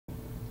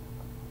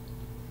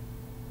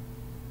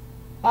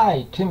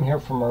Hi, Tim here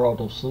from World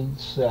of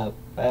Sleuths,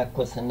 back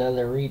with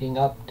another reading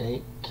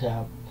update.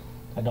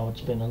 I know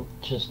it's been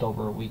just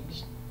over a week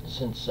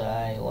since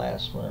I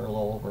last went, or a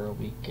little over a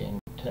week,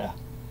 and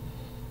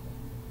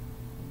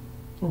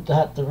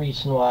the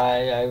reason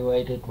why I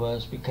waited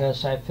was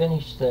because I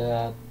finished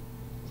the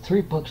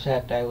three books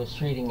that I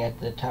was reading at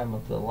the time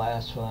of the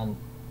last one.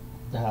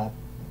 The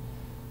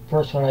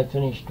first one I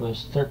finished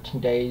was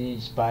 13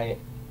 Days by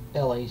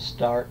L.A.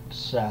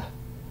 Starks.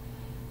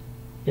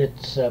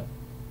 It's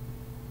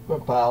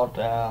about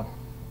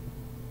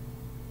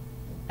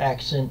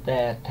accident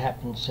that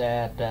happens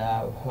at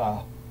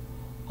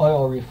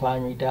oil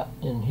refinery down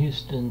in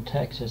Houston,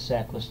 Texas,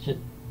 that was just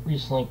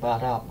recently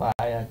bought out by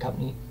a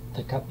company,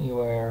 the company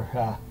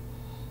where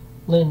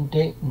Lynn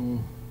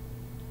Dayton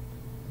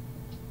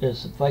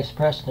is the vice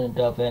president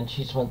of, and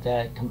she's one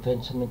that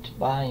convinced him into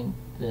buying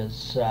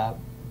this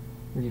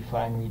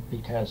refinery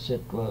because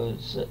it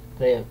was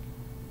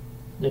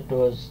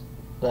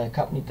the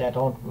company that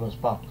owned it was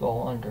about to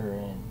go under,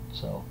 and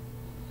so.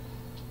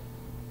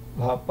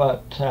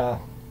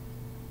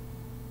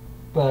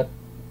 But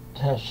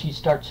she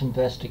starts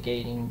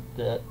investigating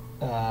the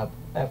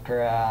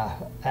after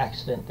a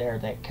accident there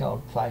that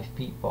killed 5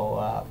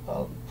 people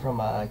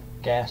from a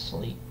gas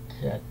leak,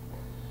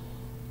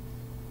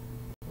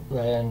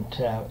 and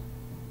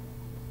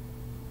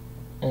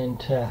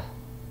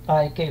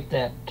I gave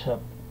that,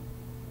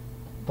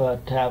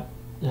 but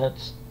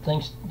that's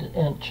things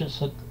and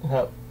just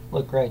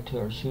look right to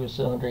her. She was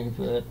wondering if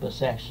it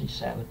was actually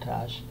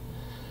sabotage.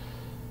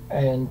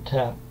 And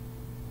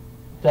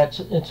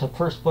it's the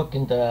first book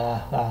in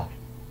the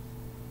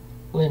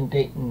Lynn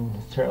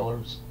Dayton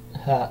thrillers,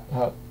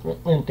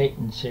 Lynn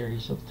Dayton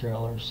series of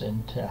thrillers,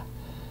 and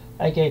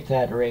I gave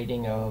that a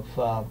rating of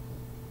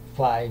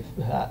 5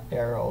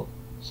 arrows.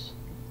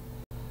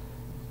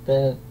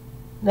 The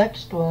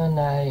next one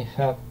I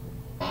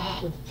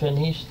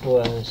finished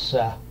was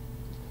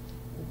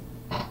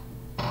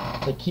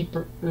The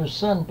Keeper's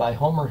Son by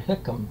Homer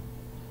Hickam.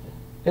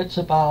 It's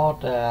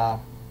about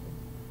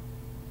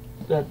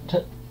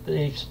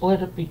they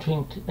split it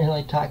between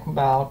mainly talking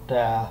about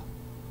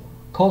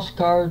Coast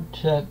Guard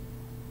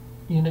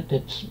unit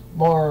that's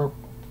more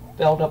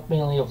built up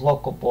mainly of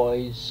local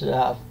boys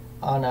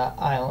on an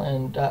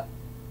island,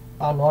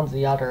 on one of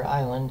the outer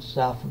islands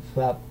off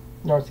of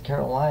North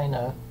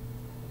Carolina,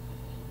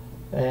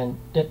 and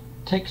it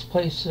takes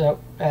place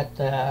at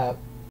the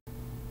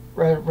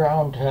right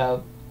around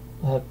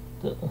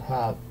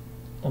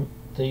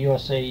the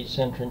USA's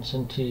entrance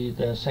into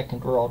the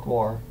Second World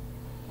War.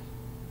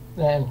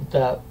 And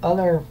the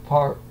other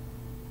part,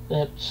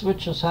 it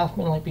switches off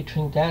mainly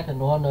between that and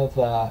one of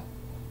the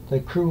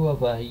crew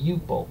of a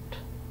U-boat,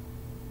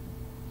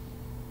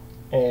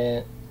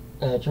 and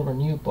a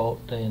German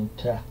U-boat, and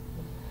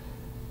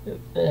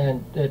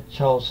it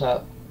shows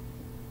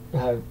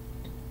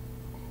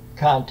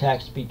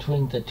contacts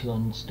between the two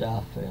and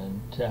stuff,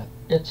 and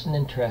it's an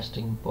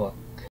interesting book,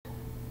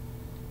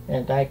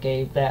 and I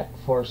gave that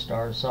 4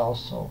 stars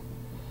also.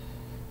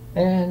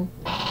 And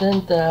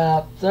then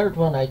the third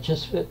one I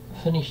just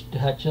finished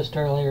just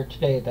earlier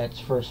today.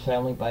 That's First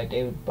Family by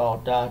David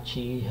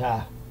Baldacci.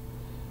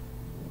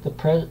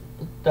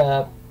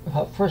 The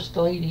First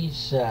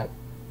Lady's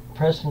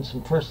President's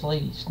and First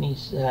Lady's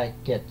niece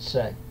gets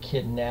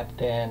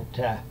kidnapped, and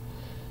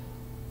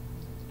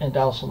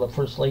also the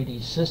First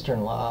Lady's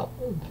sister-in-law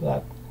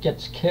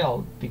gets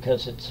killed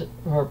because it's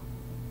her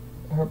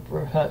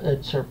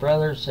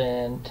brothers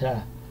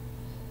and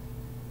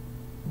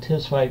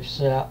his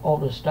wife's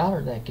oldest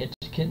daughter that gets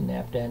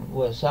kidnapped, and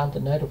was on the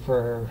night of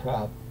her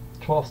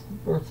 12th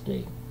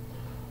birthday.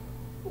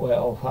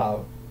 Well,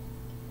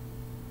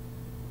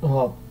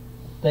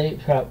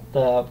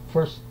 the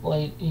First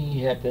Lady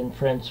had been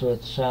friends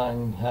with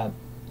John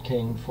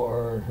King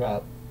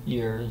for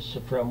years,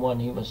 from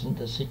when he was in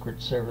the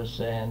Secret Service,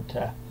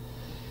 and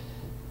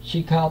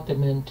she called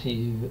them in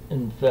to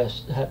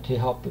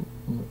help him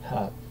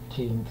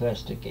to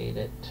investigate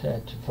it,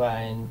 to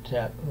find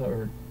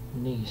her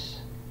niece.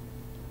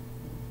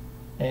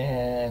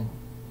 And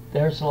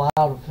there's a lot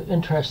of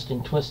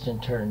interesting twists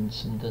and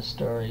turns in this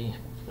story,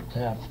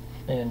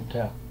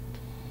 and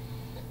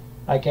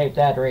I gave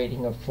that a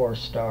rating of 4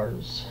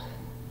 stars.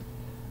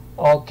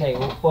 Okay,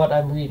 what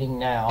I'm reading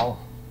now,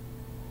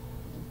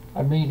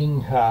 I'm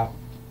reading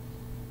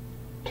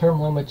Term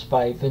Limits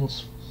by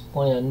Vince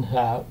Flynn.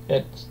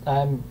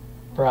 I'm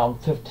around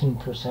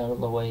 15%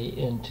 of the way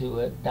into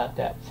it, not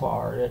that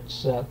far.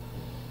 It's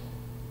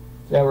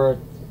there were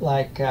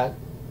like a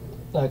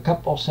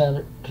couple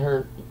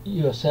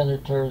U.S.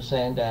 senators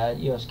and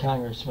U.S.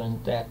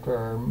 congressmen that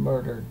were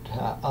murdered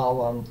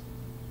all on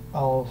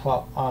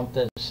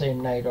the same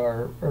night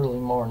or early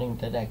morning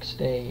the next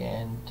day,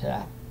 and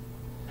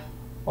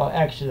well,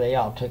 actually they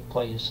all took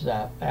place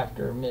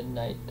after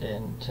midnight,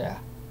 and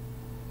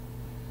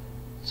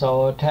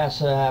so it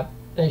has a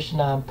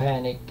nation on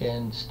panic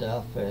and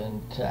stuff,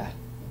 and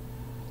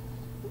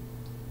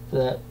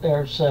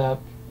there's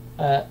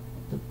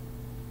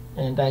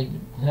and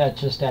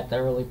just at the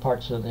early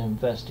parts of the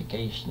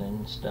investigation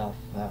and stuff.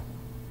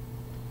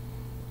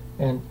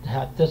 And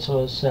this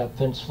was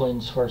Vince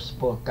Flynn's first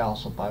book,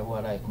 also by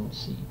what I can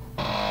see.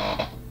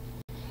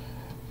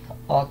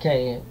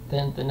 Okay,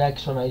 then the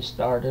next one I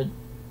started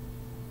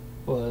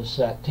was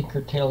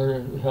Tinker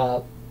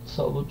Tailor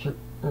Soldier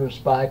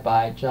Spy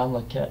by John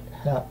le Carre,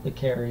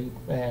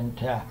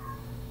 and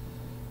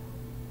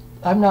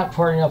I'm not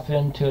far enough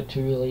into it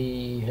to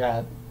really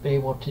be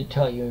able to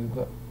tell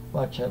you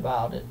much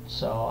about it,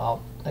 so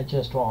I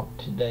just won't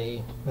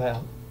today.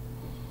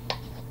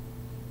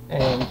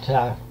 And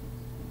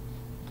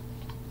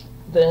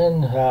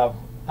then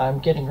I'm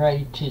getting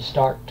ready to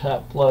start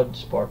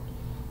Bloodsport.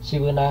 See,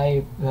 when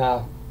I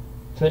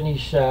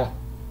finish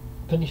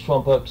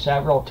one book, so I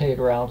rotate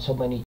around so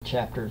many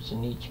chapters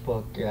in each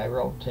book. I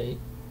rotate,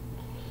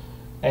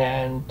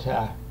 and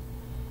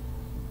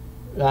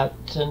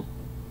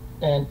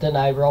then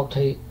I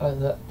rotate.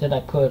 Then I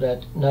put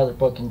another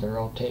book in the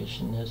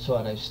rotation. Is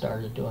what I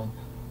started doing.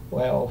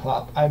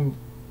 Well, I'm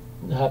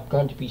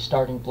going to be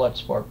starting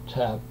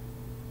Bloodsport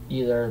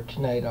either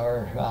tonight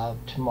or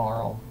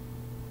tomorrow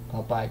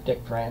by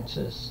Dick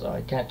Francis. So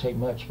I can't tell you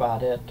much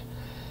about it.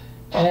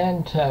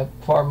 And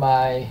for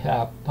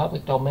my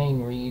public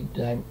domain read,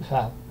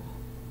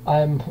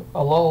 I'm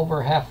a little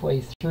over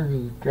halfway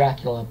through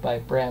Dracula by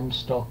Bram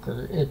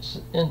Stoker.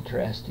 It's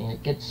interesting.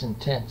 It gets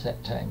intense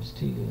at times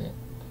too.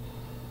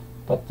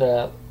 But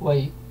the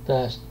way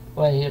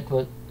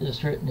it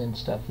is written and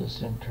stuff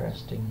is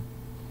interesting.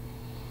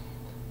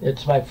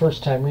 It's my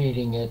first time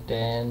reading it,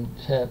 and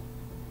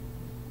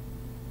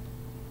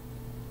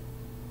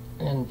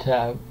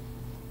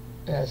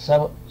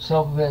some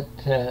of it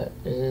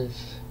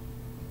is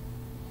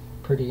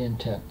pretty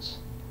intense.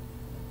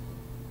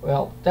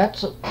 Well,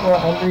 that's what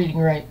I'm reading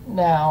right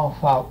now.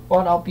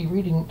 What I'll be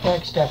reading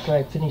next after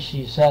I finish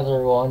these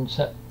other ones,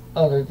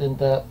 other than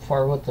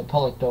with the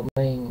public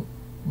domain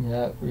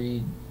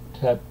read,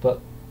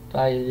 but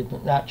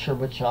I'm not sure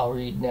which I'll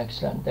read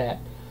next on that.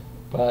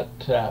 But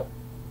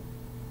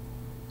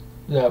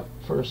the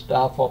first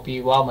off will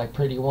be While My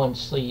Pretty One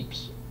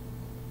Sleeps,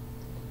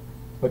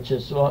 which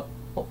is what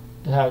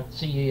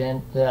see,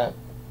 and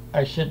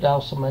I should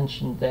also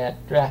mention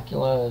that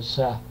Dracula is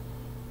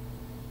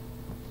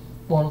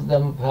one of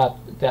them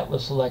that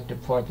was selected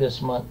for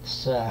this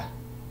month's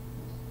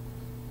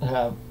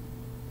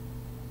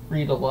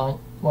read-along,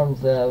 one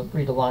of the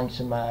read-alongs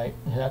in my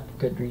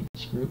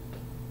Goodreads group.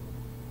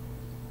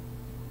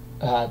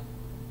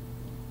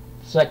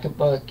 Second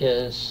book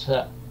is,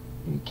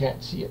 you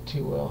can't see it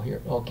too well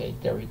here. Okay,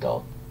 there we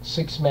go.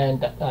 Six Man,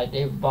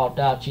 David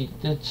Baldacci.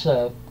 It's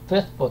a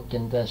fifth book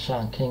in the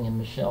Sean King and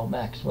Michelle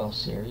Maxwell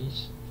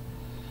series.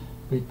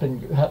 We've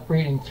been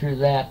reading through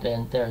that,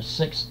 and there's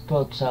 6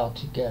 books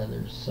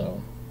altogether,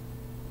 so,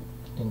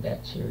 in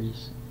that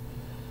series.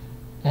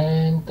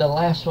 And the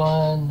last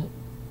one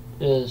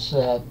is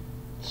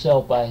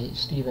Cell by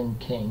Stephen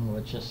King,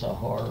 which is a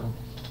horror.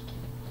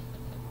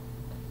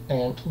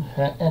 And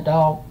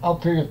all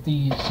 3 of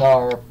these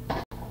are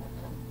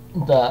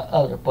the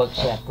other books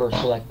that were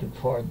selected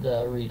for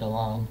the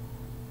read-along.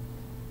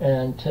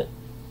 And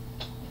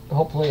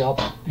hopefully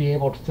I'll be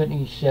able to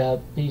finish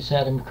these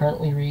that I'm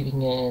currently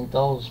reading, and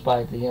those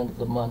by the end of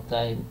the month.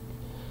 I'm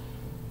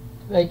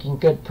making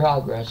good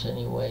progress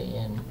anyway,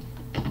 and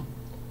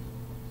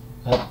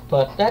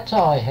but that's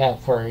all I have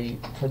for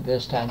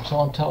this time. So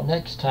until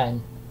next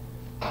time,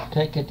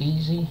 take it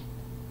easy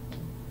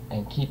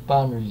and keep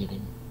on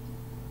reading.